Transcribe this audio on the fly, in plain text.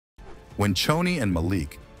When Chony and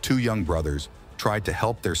Malik, two young brothers, tried to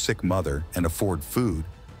help their sick mother and afford food,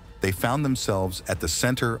 they found themselves at the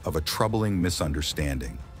center of a troubling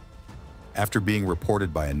misunderstanding. After being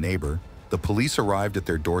reported by a neighbor, the police arrived at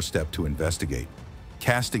their doorstep to investigate,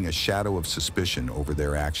 casting a shadow of suspicion over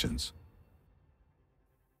their actions.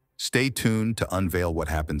 Stay tuned to unveil what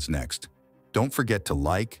happens next. Don't forget to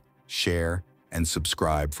like, share, and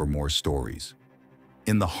subscribe for more stories.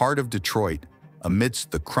 In the heart of Detroit,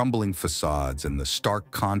 amidst the crumbling facades and the stark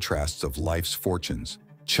contrasts of life's fortunes,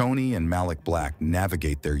 Chony and Malik Black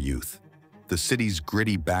navigate their youth. The city's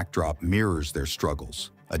gritty backdrop mirrors their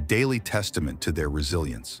struggles, a daily testament to their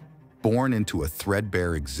resilience. Born into a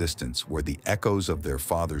threadbare existence where the echoes of their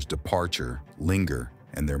father's departure linger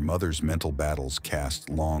and their mother's mental battles cast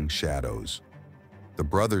long shadows, the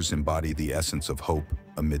brothers embody the essence of hope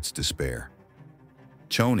amidst despair.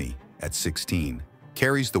 Chony, at 16,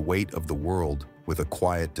 carries the weight of the world with a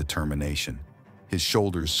quiet determination, his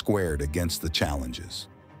shoulders squared against the challenges.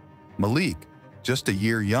 Malik, just a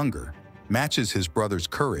year younger, matches his brother's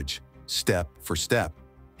courage step for step,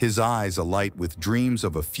 his eyes alight with dreams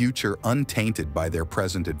of a future untainted by their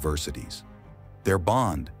present adversities. Their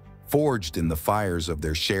bond, forged in the fires of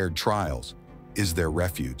their shared trials, is their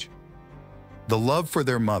refuge. The love for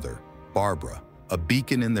their mother, Barbara, a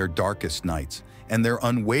beacon in their darkest nights, and their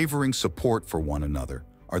unwavering support for one another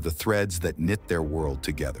are the threads that knit their world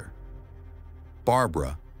together.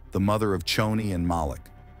 Barbara, the mother of Chony and Malik,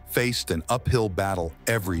 faced an uphill battle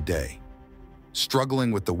every day.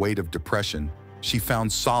 Struggling with the weight of depression, she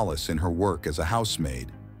found solace in her work as a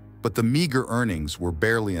housemaid, but the meager earnings were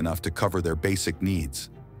barely enough to cover their basic needs,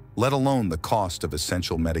 let alone the cost of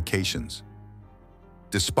essential medications.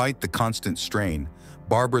 Despite the constant strain,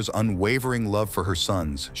 Barbara's unwavering love for her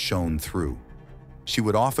sons shone through. She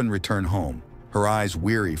would often return home, her eyes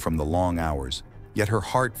weary from the long hours, yet her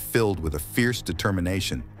heart filled with a fierce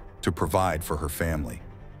determination to provide for her family.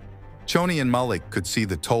 Chony and Malik could see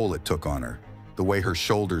the toll it took on her, the way her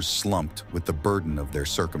shoulders slumped with the burden of their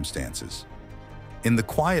circumstances. In the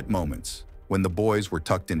quiet moments, when the boys were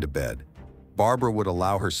tucked into bed, Barbara would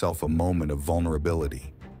allow herself a moment of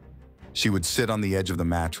vulnerability. She would sit on the edge of the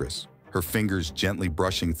mattress, her fingers gently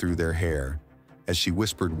brushing through their hair, as she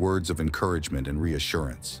whispered words of encouragement and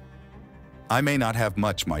reassurance. "I may not have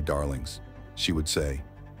much, my darlings," she would say,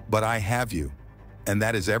 "but I have you, and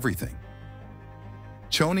that is everything."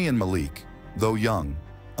 Chony and Malik, though young,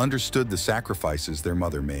 understood the sacrifices their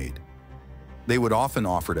mother made. They would often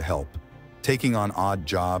offer to help, taking on odd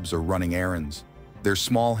jobs or running errands, their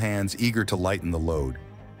small hands eager to lighten the load.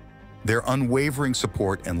 Their unwavering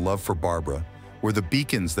support and love for Barbara were the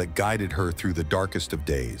beacons that guided her through the darkest of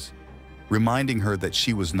days, reminding her that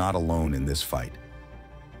she was not alone in this fight.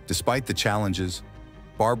 Despite the challenges,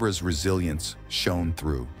 Barbara's resilience shone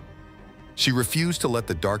through. She refused to let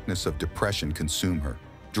the darkness of depression consume her,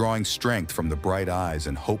 drawing strength from the bright eyes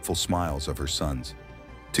and hopeful smiles of her sons.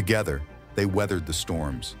 Together, they weathered the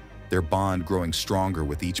storms, their bond growing stronger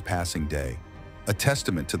with each passing day, a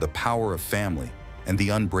testament to the power of family and the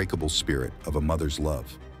unbreakable spirit of a mother's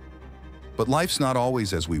love. But life's not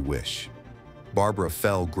always as we wish. Barbara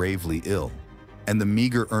fell gravely ill, and the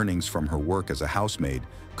meager earnings from her work as a housemaid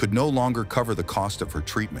could no longer cover the cost of her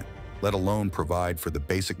treatment, let alone provide for the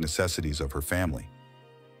basic necessities of her family.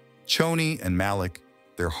 Chony and Malik,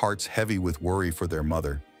 their hearts heavy with worry for their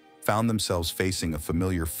mother, found themselves facing a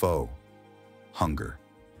familiar foe: hunger.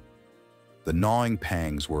 The gnawing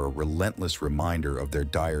pangs were a relentless reminder of their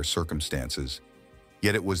dire circumstances,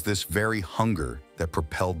 yet it was this very hunger that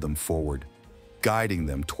propelled them forward, guiding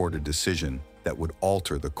them toward a decision that would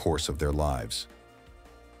alter the course of their lives.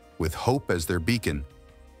 With hope as their beacon,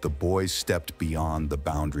 the boys stepped beyond the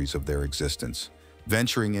boundaries of their existence,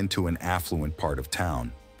 venturing into an affluent part of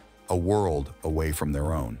town, a world away from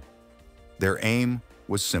their own. Their aim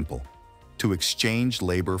was simple: to exchange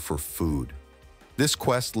labor for food. This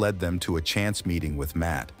quest led them to a chance meeting with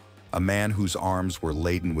Matt, a man whose arms were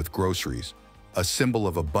laden with groceries, a symbol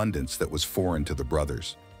of abundance that was foreign to the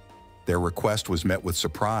brothers. Their request was met with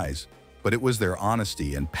surprise, but it was their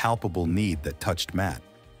honesty and palpable need that touched Matt,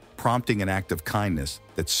 prompting an act of kindness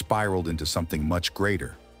that spiraled into something much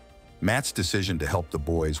greater. Matt's decision to help the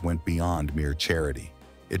boys went beyond mere charity.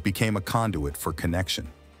 It became a conduit for connection.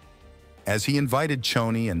 As he invited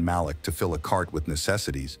Chony and Malik to fill a cart with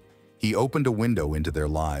necessities, he opened a window into their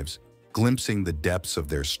lives, glimpsing the depths of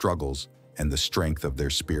their struggles and the strength of their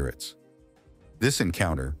spirits. This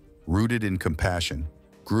encounter, rooted in compassion,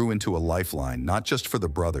 grew into a lifeline not just for the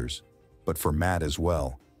brothers, but for Matt as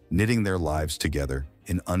well, knitting their lives together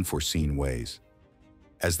in unforeseen ways.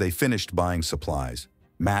 As they finished buying supplies,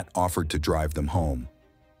 Matt offered to drive them home.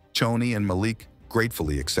 Chony and Malik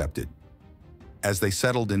gratefully accepted. As they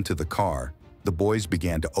settled into the car, the boys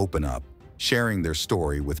began to open up, sharing their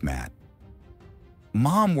story with Matt.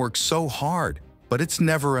 "Mom works so hard, but it's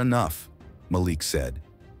never enough," Malik said,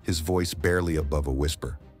 his voice barely above a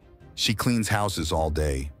whisper. "She cleans houses all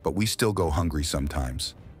day, but we still go hungry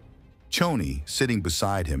sometimes." Chony, sitting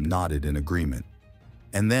beside him, nodded in agreement.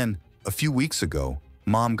 "And then, a few weeks ago,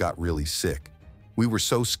 Mom got really sick. We were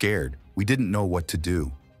so scared, we didn't know what to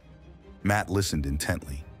do." Matt listened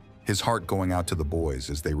intently, his heart going out to the boys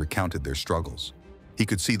as they recounted their struggles. He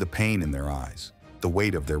could see the pain in their eyes, the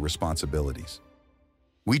weight of their responsibilities.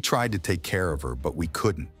 "We tried to take care of her, but we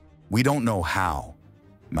couldn't. We don't know how,"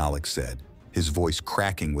 Malik said, his voice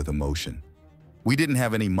cracking with emotion. "We didn't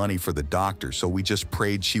have any money for the doctor, so we just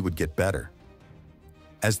prayed she would get better."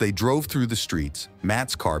 As they drove through the streets,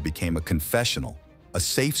 Matt's car became a confessional, a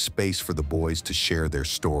safe space for the boys to share their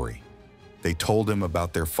story. They told him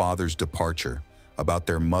about their father's departure, about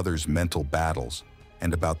their mother's mental battles,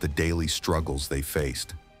 and about the daily struggles they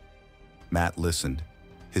faced. Matt listened,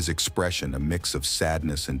 his expression a mix of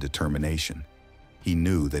sadness and determination. He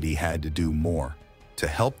knew that he had to do more, to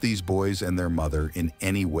help these boys and their mother in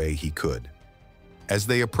any way he could. As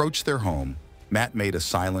they approached their home, Matt made a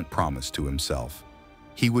silent promise to himself.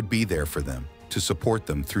 He would be there for them, to support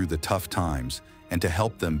them through the tough times, and to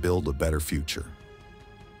help them build a better future.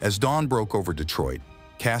 As dawn broke over Detroit,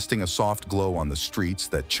 casting a soft glow on the streets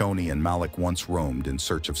that Chony and Malik once roamed in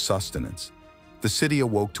search of sustenance, the city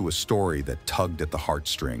awoke to a story that tugged at the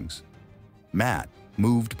heartstrings. Matt,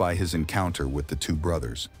 moved by his encounter with the two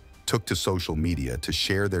brothers, took to social media to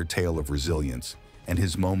share their tale of resilience and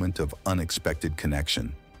his moment of unexpected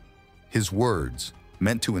connection. His words,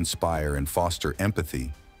 meant to inspire and foster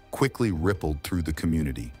empathy, quickly rippled through the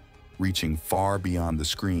community, reaching far beyond the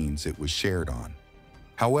screens it was shared on.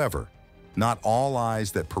 However, not all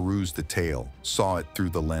eyes that perused the tale saw it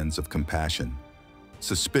through the lens of compassion.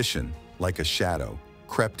 Suspicion, like a shadow,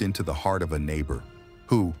 crept into the heart of a neighbor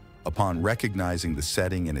who, upon recognizing the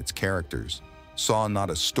setting and its characters, saw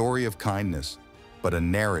not a story of kindness, but a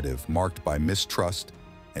narrative marked by mistrust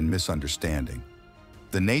and misunderstanding.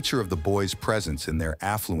 The nature of the boys' presence in their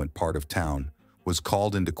affluent part of town was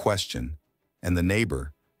called into question, and the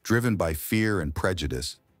neighbor, driven by fear and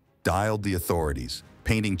prejudice, dialed the authorities,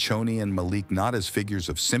 painting Chony and Malik not as figures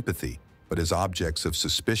of sympathy, but as objects of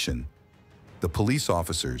suspicion. The police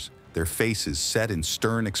officers, their faces set in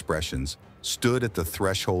stern expressions, stood at the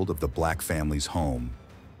threshold of the Black family's home,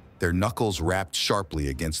 their knuckles rapped sharply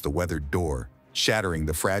against the weathered door, shattering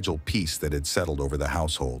the fragile peace that had settled over the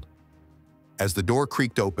household. As the door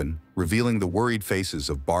creaked open, revealing the worried faces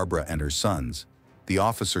of Barbara and her sons, the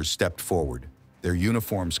officers stepped forward, their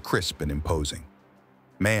uniforms crisp and imposing.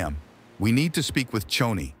 "Ma'am, we need to speak with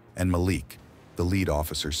Chony and Malik," the lead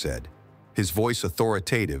officer said, his voice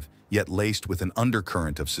authoritative yet laced with an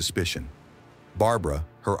undercurrent of suspicion. Barbara,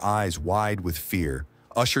 her eyes wide with fear,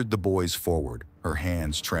 ushered the boys forward, her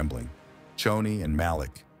hands trembling. Chony and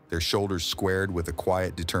Malik, their shoulders squared with a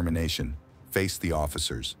quiet determination, faced the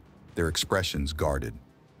officers, their expressions guarded.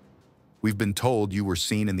 "We've been told you were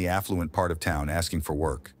seen in the affluent part of town asking for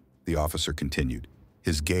work," the officer continued,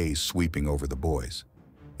 his gaze sweeping over the boys.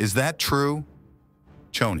 "Is that true?"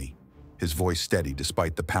 Chony, his voice steady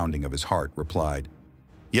despite the pounding of his heart, replied,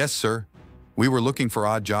 "Yes, sir. We were looking for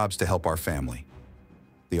odd jobs to help our family."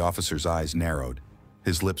 The officer's eyes narrowed,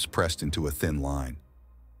 his lips pressed into a thin line.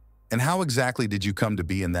 "And how exactly did you come to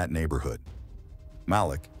be in that neighborhood?"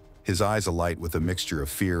 Malik, his eyes alight with a mixture of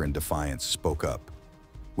fear and defiance, spoke up.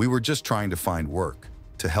 "We were just trying to find work,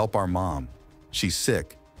 to help our mom. She's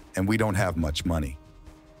sick, and we don't have much money."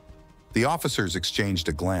 The officers exchanged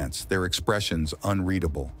a glance, their expressions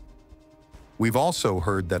unreadable. "We've also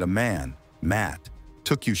heard that a man, Matt,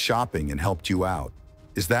 took you shopping and helped you out.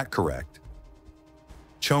 Is that correct?"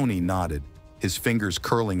 Chony nodded, his fingers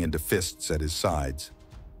curling into fists at his sides.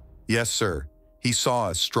 "Yes, sir. He saw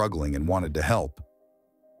us struggling and wanted to help."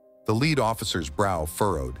 The lead officer's brow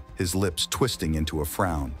furrowed, his lips twisting into a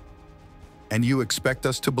frown. "And you expect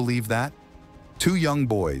us to believe that? Two young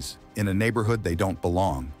boys, in a neighborhood they don't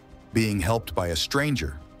belong, being helped by a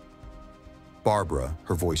stranger?" Barbara,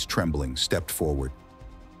 her voice trembling, stepped forward.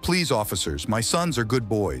 "Please, officers, my sons are good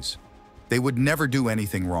boys. They would never do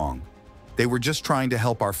anything wrong. They were just trying to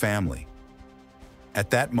help our family."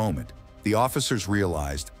 At that moment, the officers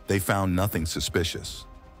realized they found nothing suspicious.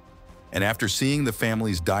 And after seeing the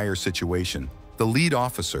family's dire situation, the lead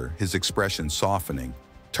officer, his expression softening,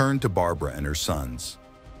 turned to Barbara and her sons.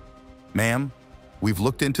 "Ma'am, we've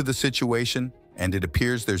looked into the situation, and it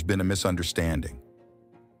appears there's been a misunderstanding."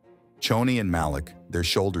 Chony and Malik, their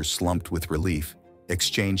shoulders slumped with relief,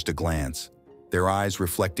 exchanged a glance, their eyes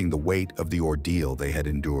reflecting the weight of the ordeal they had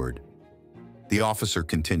endured. The officer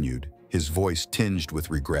continued, his voice tinged with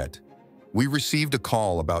regret. "We received a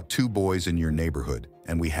call about 2 boys in your neighborhood,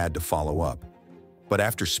 and we had to follow up. But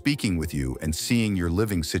after speaking with you and seeing your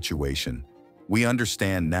living situation, we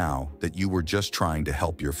understand now that you were just trying to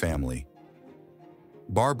help your family."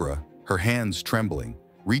 Barbara, her hands trembling,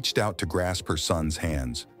 reached out to grasp her son's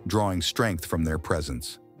hands, drawing strength from their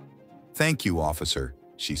presence. "Thank you, officer,"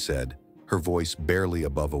 she said, her voice barely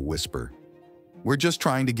above a whisper. "We're just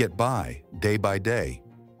trying to get by, day by day."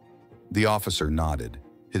 The officer nodded,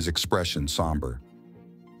 his expression somber.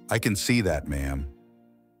 "I can see that, ma'am.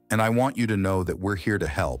 And I want you to know that we're here to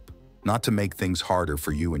help, not to make things harder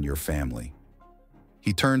for you and your family."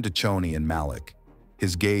 He turned to Chony and Malik,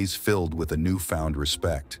 his gaze filled with a newfound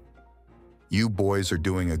respect. "You boys are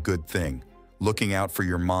doing a good thing, looking out for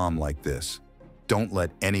your mom like this. Don't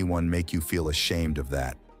let anyone make you feel ashamed of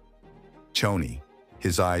that." Chony,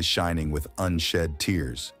 his eyes shining with unshed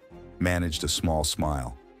tears, managed a small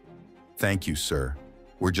smile. "Thank you, sir.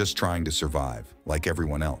 We're just trying to survive, like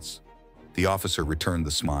everyone else." The officer returned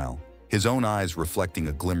the smile, his own eyes reflecting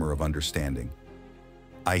a glimmer of understanding.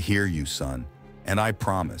 "I hear you, son, and I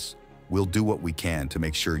promise we'll do what we can to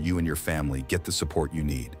make sure you and your family get the support you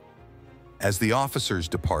need." As the officers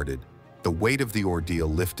departed, the weight of the ordeal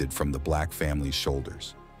lifted from the Black family's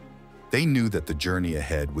shoulders. They knew that the journey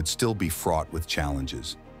ahead would still be fraught with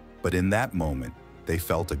challenges, but in that moment, they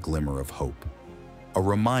felt a glimmer of hope. A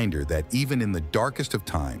reminder that even in the darkest of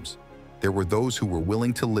times, there were those who were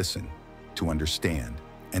willing to listen, to understand,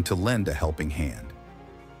 and to lend a helping hand.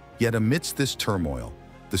 Yet amidst this turmoil,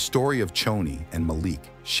 the story of Chony and Malik,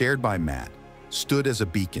 shared by Matt, stood as a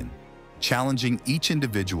beacon, challenging each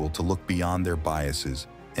individual to look beyond their biases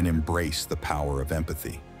and embrace the power of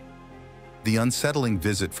empathy. The unsettling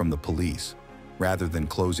visit from the police, rather than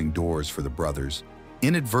closing doors for the brothers,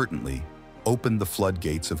 inadvertently opened the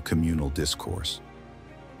floodgates of communal discourse.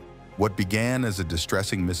 What began as a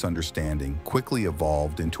distressing misunderstanding quickly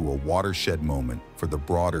evolved into a watershed moment for the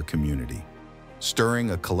broader community, stirring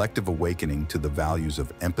a collective awakening to the values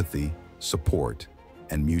of empathy, support,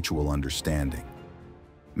 and mutual understanding.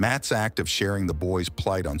 Matt's act of sharing the boys'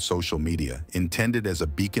 plight on social media, intended as a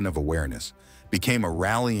beacon of awareness, became a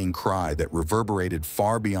rallying cry that reverberated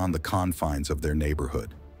far beyond the confines of their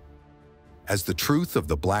neighborhood. As the truth of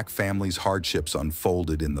the Black family's hardships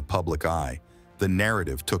unfolded in the public eye, the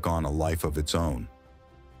narrative took on a life of its own.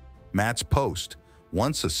 Matt's post,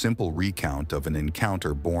 once a simple recount of an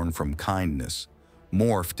encounter born from kindness,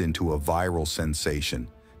 morphed into a viral sensation,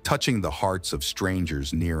 touching the hearts of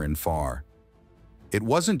strangers near and far. It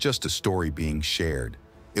wasn't just a story being shared,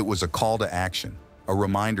 it was a call to action, a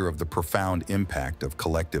reminder of the profound impact of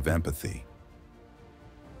collective empathy.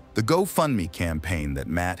 The GoFundMe campaign that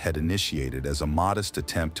Matt had initiated as a modest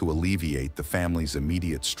attempt to alleviate the family's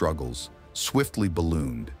immediate struggles swiftly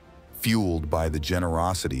ballooned, fueled by the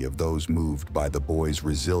generosity of those moved by the boys'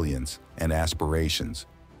 resilience and aspirations.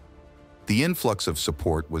 The influx of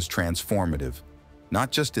support was transformative,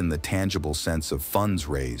 not just in the tangible sense of funds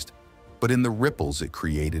raised, but in the ripples it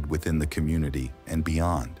created within the community and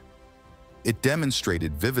beyond. It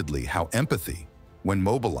demonstrated vividly how empathy, when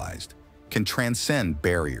mobilized, can transcend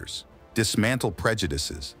barriers, dismantle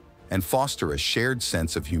prejudices, and foster a shared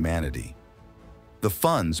sense of humanity. The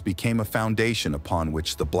funds became a foundation upon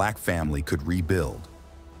which the Black family could rebuild,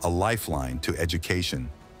 a lifeline to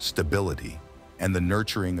education, stability, and the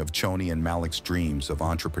nurturing of Chony and Malik's dreams of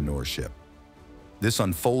entrepreneurship. This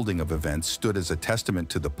unfolding of events stood as a testament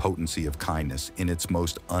to the potency of kindness in its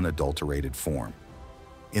most unadulterated form.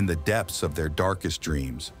 In the depths of their darkest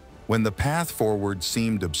dreams, when the path forward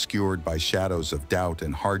seemed obscured by shadows of doubt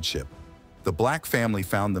and hardship, the Black family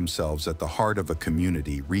found themselves at the heart of a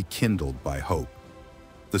community rekindled by hope.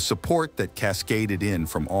 The support that cascaded in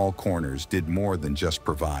from all corners did more than just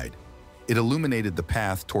provide. It illuminated the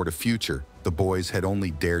path toward a future the boys had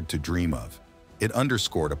only dared to dream of. It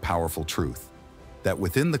underscored a powerful truth, that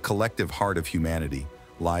within the collective heart of humanity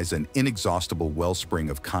lies an inexhaustible wellspring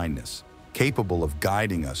of kindness, capable of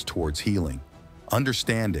guiding us towards healing,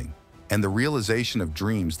 understanding, and the realization of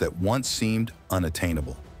dreams that once seemed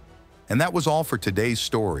unattainable. And that was all for today's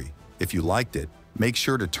story. If you liked it, make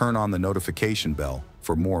sure to turn on the notification bell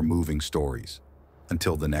for more moving stories.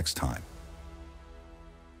 Until the next time.